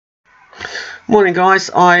Morning, guys.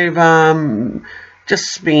 I've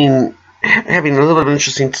just been having a little bit of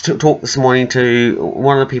interesting talk this morning to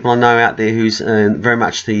one of the people I know out there who's very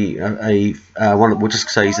much one. We'll just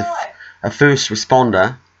say he's a first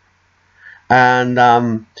responder,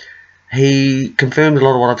 and he confirmed a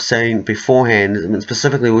lot of what I've seen beforehand. And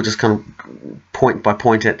specifically, we'll just kind of point by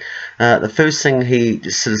point it. The first thing he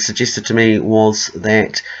just sort of suggested to me was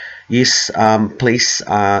that yes, police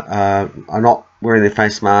are not wearing their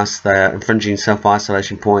face masks. They're infringing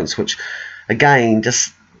self-isolation points, which again,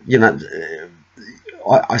 just, you know,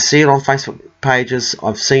 I see it on Facebook pages.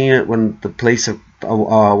 I've seen it when the police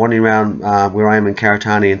are wandering around where I am in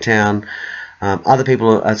Karitani in town. Other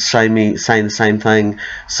people are saying the same thing.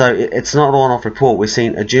 So it's not an on-off report. We're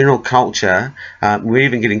seeing a general culture. We're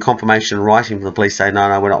even getting confirmation in writing from the police saying,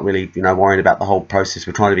 no, we're not really, worrying about the whole process.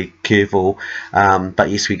 We're trying to be careful. But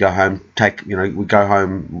yes, we go home, we go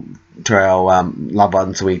home to our loved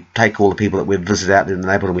ones, and we take all the people that we've visited out in the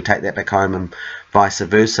neighbourhood, and we take that back home, and vice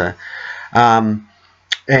versa. And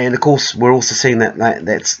of course, we're also seeing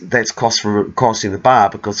that's cost for crossing the bar,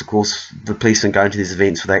 because of course the policemen go into these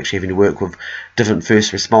events where they actually having to work with different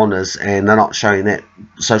first responders, and they're not showing that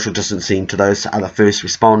social distancing to those other first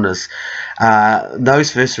responders.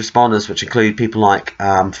 Those first responders, which include people like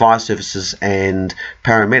fire services and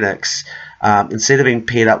paramedics, instead of being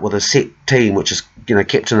paired up with a set team, which is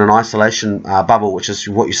kept in an isolation bubble, which is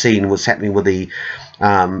what you're seeing what's happening with the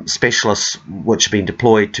specialists which have been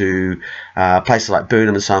deployed to places like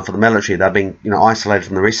Burnham and so on for the military. They're being isolated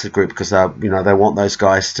from the rest of the group because they want those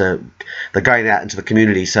guys they're going out into the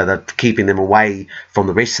community, so they're keeping them away from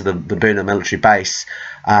the rest of the Burnham military base,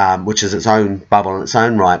 which is its own bubble in its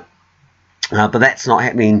own right. But that's not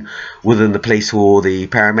happening within the police or the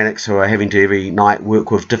paramedics, who are having to every night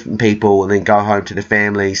work with different people and then go home to their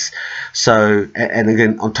families. So, and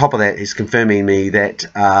again, on top of that, he's confirming me that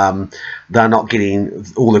they're not getting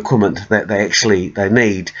all the equipment that they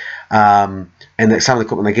need, and that some of the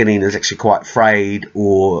equipment they're getting is actually quite frayed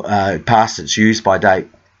or past its use by date.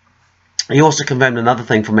 He also confirmed another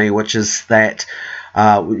thing for me, which is that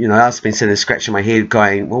I've been sitting there scratching my head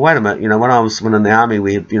going, well, wait a minute, when I was in the army,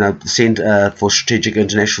 we had, the Centre for Strategic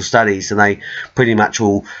International Studies, and they pretty much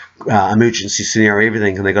all emergency scenario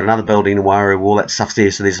everything, and they got another building in Wairau, all that stuff's there,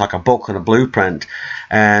 so there's like a book and a blueprint.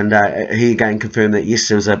 And he again confirmed that yes,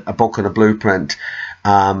 there was a book and a blueprint,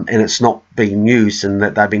 and it's not being used, and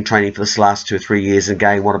that they've been training for this last 2 or 3 years. And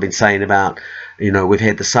again, what I've been saying about, we've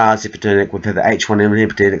had the SARS epidemic, we've had the H1N1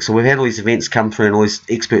 epidemic, so we've had all these events come through and all these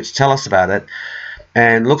experts tell us about it.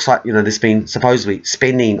 And looks like there's been supposedly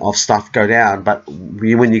spending of stuff go down, but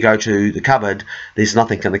when you go to the cupboard, there's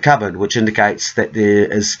nothing in the cupboard, which indicates that there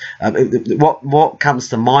is what comes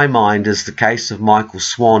to my mind is the case of Michael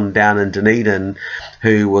Swan down in Dunedin,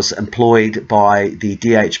 who was employed by the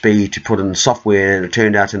DHB to put in software, and it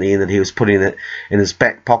turned out in the end that he was putting it in his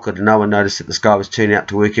back pocket, and no one noticed that this guy was turning up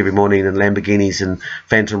to work every morning in Lamborghinis and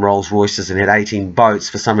Phantom Rolls Royces and had 18 boats.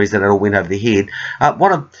 For some reason, it all went over their head.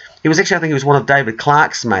 He was actually, I think he was one of David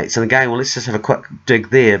Clark's mates. And again, well, let's just have a quick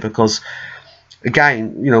dig there, because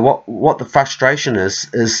again, what the frustration is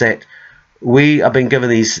that we are being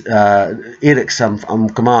given these edicts on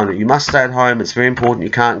command. You must stay at home. It's very important.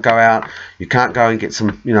 You can't go out. You can't go and get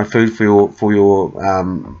some food for your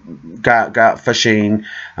go out fishing.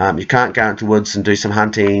 You can't go into the woods and do some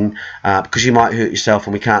hunting because you might hurt yourself,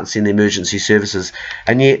 and we can't send the emergency services.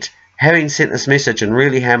 And yet, having sent this message and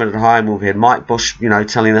really hammered it home, we've had Mike Bush,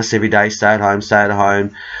 telling us every day, stay at home, stay at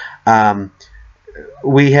home.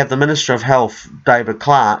 We have the Minister of Health, David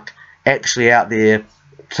Clark, actually out there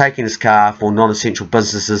taking his car for non-essential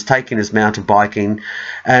businesses, taking his mountain biking.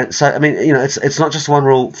 And so, I mean, it's not just one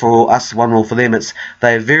rule for us, one rule for them.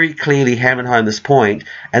 They have very clearly hammered home this point,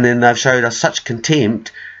 and then they've showed us such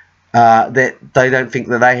contempt that they don't think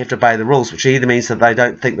that they have to obey the rules, which either means that they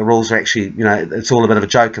don't think the rules are actually, it's all a bit of a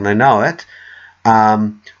joke and they know it,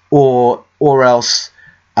 or else,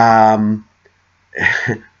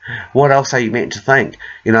 what else are you meant to think?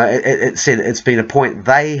 It said it's been a point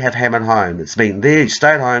they have hammered home. It's been there,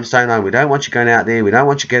 stay at home, stay at home. We don't want you going out there. We don't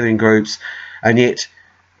want you gathering groups, and yet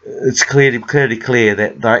it's clearly clear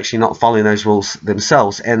that they're actually not following those rules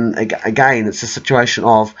themselves. And again, it's a situation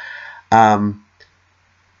of how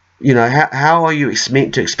are you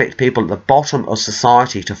meant to expect people at the bottom of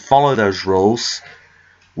society to follow those rules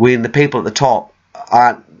when the people at the top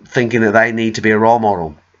aren't thinking that they need to be a role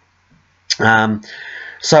model?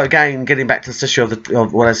 So again, getting back to this issue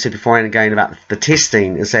of what I said before, and again about the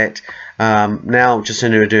testing, is that now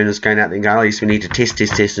Jacinda Ardern is going out there and going, oh yes, we need to test,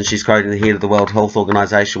 and she's quoting the head of the World Health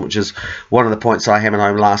Organization, which is one of the points I hammered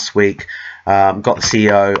home last week. got the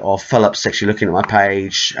CEO of Philips actually looking at my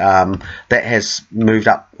page. That has moved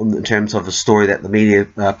up in terms of the story that the media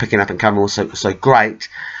are picking up and covering, so great.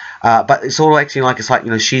 But it's all actually like, it's like,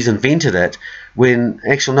 you know, she's invented it, when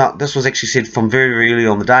actually no, this was actually said from very, very early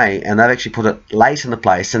on the day, and they've actually put it late in the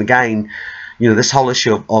place. And again, you know, this whole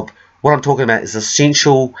issue of what I'm talking about is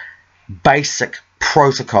essential, basic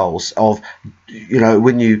protocols of, you know,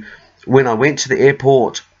 when I went to the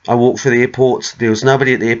airport, I walked through the airports, there was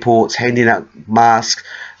nobody at the airports handing out masks,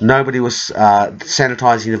 nobody was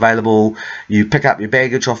sanitizing available. You pick up your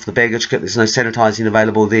baggage off the baggage kit, there's no sanitizing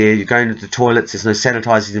available there. You're going to the toilets, there's no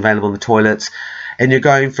sanitizing available in the toilets. And you're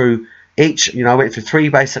going through each, you know, I went through 3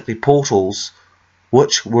 basically portals,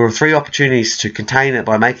 which were 3 opportunities to contain it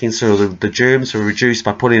by making sure the germs were reduced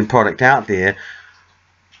by putting product out there,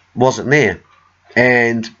 wasn't there.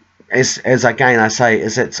 And as again I say,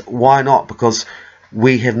 is it's why not? Because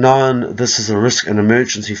we have known this is a risk and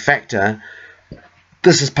emergency factor.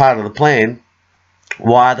 This is part of the plan.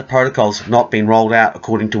 Why are the protocols not being rolled out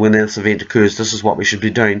according to when this event occurs? This is what we should be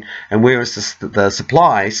doing. And where is the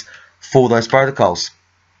supplies for those protocols?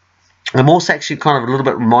 I'm also actually kind of a little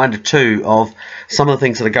bit reminded too of some of the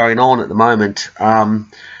things that are going on at the moment.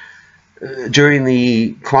 During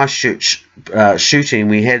the Christchurch shooting,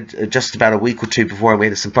 we had just about a week or 2 before, we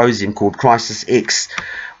had a symposium called Crisis X,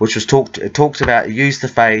 which was talked about, used the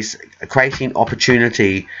phrase creating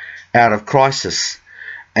opportunity out of crisis.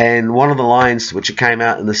 And one of the lines which came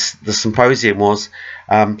out in the symposium was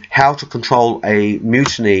how to control a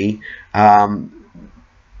mutiny. And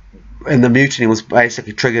the mutiny was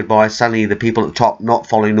basically triggered by suddenly the people at the top not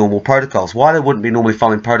following normal protocols. Why they wouldn't be normally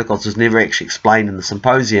following protocols was never actually explained in the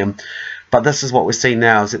symposium. But this is what we're seeing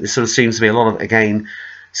now, is that there sort of seems to be a lot of, again,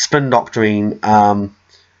 spin doctoring and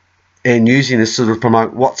using this sort of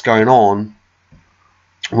promote what's going on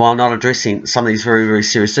while not addressing some of these very, very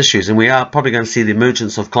serious issues. And we are probably going to see the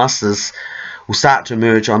emergence of clusters will start to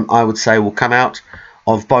emerge. I would say will come out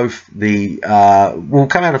of both the will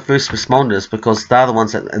come out of first responders, because they're the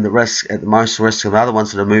ones at the most risk, and they're the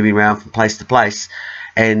ones that are moving around from place to place,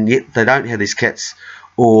 and yet they don't have these kits,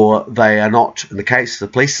 or they are not, in the case, the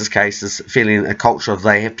police's case, is feeling a culture of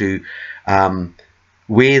they have to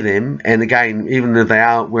wear them. And again, even if they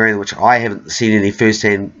are wearing, which I haven't seen any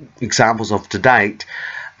first-hand examples of to date,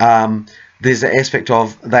 there's an aspect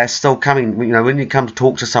of they're still coming, you know, when you come to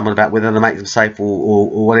talk to someone about whether to make them safe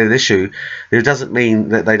or whatever the issue, it doesn't mean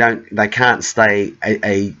that they can't stay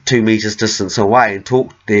a 2 meters distance away and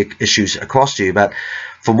talk their issues across to you. But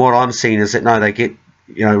from what I'm seeing is that no, they get,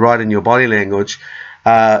 you know, right in your body language,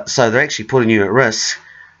 so they're actually putting you at risk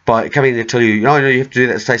by coming to tell you, no, you have to do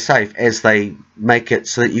that to stay safe, as they make it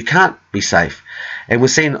so that you can't be safe. And we're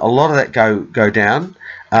seeing a lot of that go down.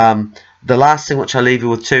 The last thing which I leave you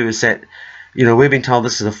with too is that, you know, we've been told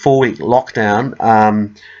this is a 4-week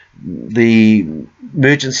lockdown. The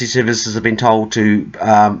emergency services have been told to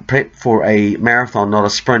prep for a marathon, not a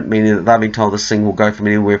sprint, meaning that they've been told this thing will go from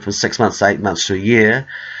anywhere from 6 months to 8 months to a year.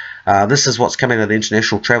 This is what's coming out of the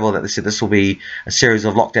international travel, that they said this will be a series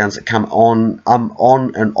of lockdowns that come on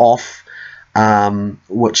and off,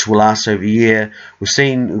 which will last over a year. We've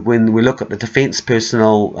seen, when we look at the defence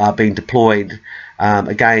personnel being deployed,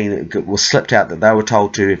 again, it was slipped out that they were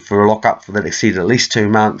told for a lock-up that exceeded at least 2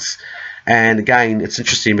 months. And again, it's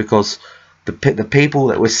interesting because the people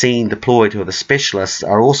that we're seeing deployed, who are the specialists,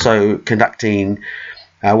 are also conducting,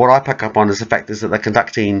 what I pick up on is the fact is that they're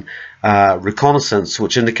conducting reconnaissance,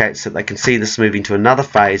 which indicates that they can see this moving to another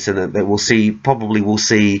phase, and that we'll see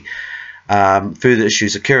further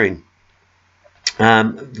issues occurring.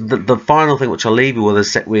 The final thing which I'll leave you with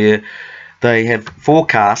is that they have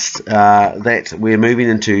forecast that we're moving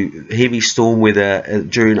into heavy storm weather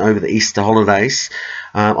over the Easter holidays.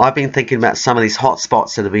 I've been thinking about some of these hot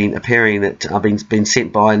spots that have been appearing, that have been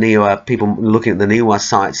sent by NIWA, people looking at the NIWA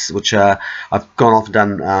sites, which I've gone off and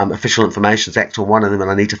done official information act on one of them, and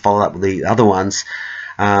I need to follow up with the other ones,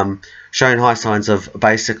 showing high signs of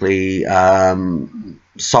basically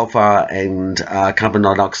sulfur and carbon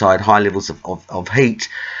dioxide, high levels of heat.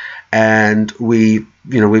 And we've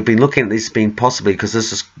been looking at this being possibly, because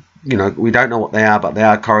this is, we don't know what they are, but they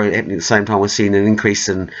are happening at the same time. We're seeing an increase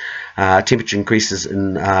in temperature increases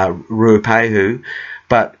in Ruapehu.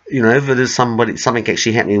 But if it is something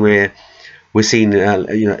actually happening where we're seeing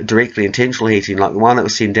directly intentional heating, like the one that we're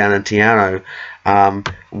seeing down in Te Anau,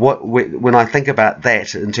 when I think about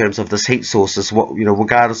that in terms of this heat sources,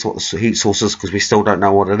 regardless of what the heat source is, because we still don't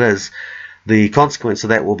know what it is, the consequence of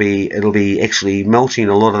that will be it'll be actually melting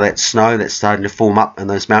a lot of that snow that's starting to form up in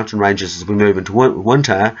those mountain ranges as we move into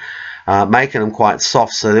winter, making them quite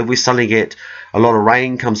soft. So if we suddenly get a lot of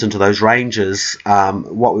rain comes into those ranges,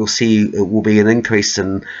 what we'll see will be an increase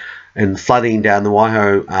in flooding down the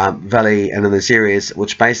Waiho Valley and in those areas,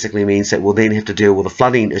 which basically means that we'll then have to deal with a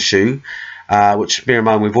flooding issue, which, bear in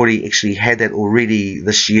mind, we've already actually had that already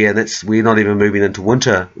this year. We're not even moving into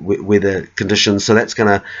winter weather conditions, so that's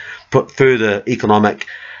going to put further economic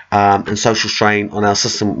and social strain on our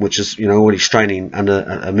system, which is already straining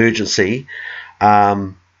under emergency.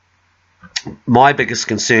 My biggest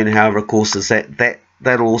concern, however, of course, is that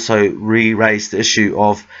also re-raise the issue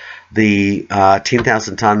of the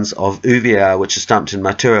 10,000 tonnes of uvea which is dumped in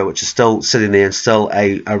Metre, which is still sitting there and still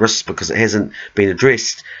a risk because it hasn't been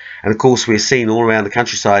addressed. And of course, we're seeing all around the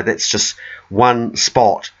countryside that's just one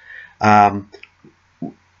spot. What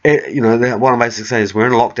I'm basically saying is we're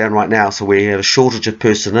in a lockdown right now, so we have a shortage of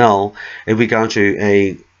personnel. If we go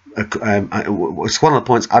into it's one of the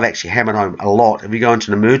points I've actually hammered home a lot. If we go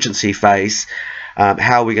into an emergency phase,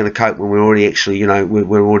 how are we going to cope when we're already actually,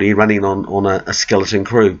 we're already running on a skeleton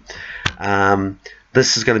crew?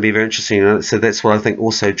 This is going to be very interesting. So that's what I think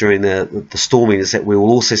also during the storming is that we will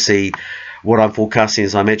also see, what I'm forecasting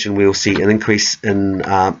is I imagine we'll see an increase in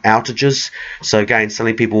outages. So again,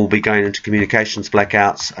 suddenly people will be going into communications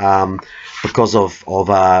blackouts because of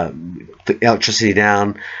the electricity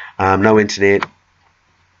down, no internet.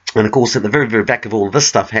 And of course, at the very, very back of all of this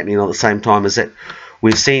stuff happening at the same time is that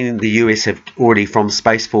we've seen the US have already, from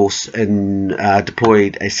Space Force,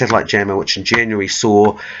 deployed a satellite jammer, which in January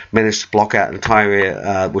managed to block out an entire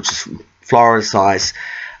area, which is Florida size.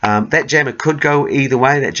 That jammer could go either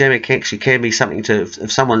way. That jammer can be something to,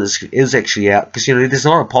 if someone is actually out, because there's a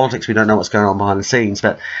lot of politics, we don't know what's going on behind the scenes,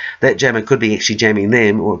 but that jammer could be actually jamming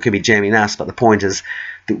them, or it could be jamming us. But the point is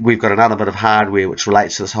that we've got another bit of hardware which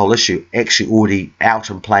relates to this whole issue actually already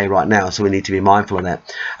out and play right now, so we need to be mindful of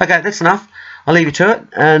that. Okay, that's enough. I'll leave you to it,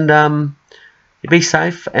 and be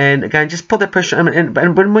safe. And again, just put the pressure, and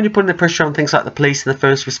when you're putting the pressure on things like the police and the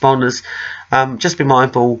first responders, just be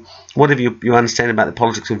mindful, whatever you understand about the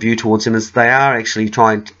politics or view towards them, is they are actually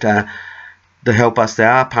trying to help us. They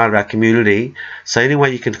are part of our community, so any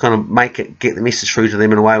way you can kind of get the message through to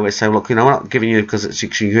them in a way where say, look, we're not giving you because it's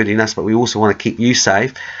actually hurting us, but we also want to keep you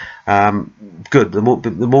safe. Good. The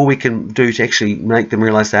more we can do to actually make them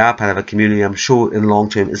realise they are part of a community, I'm sure in the long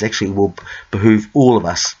term, is actually will behoove all of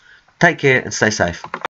us. Take care and stay safe.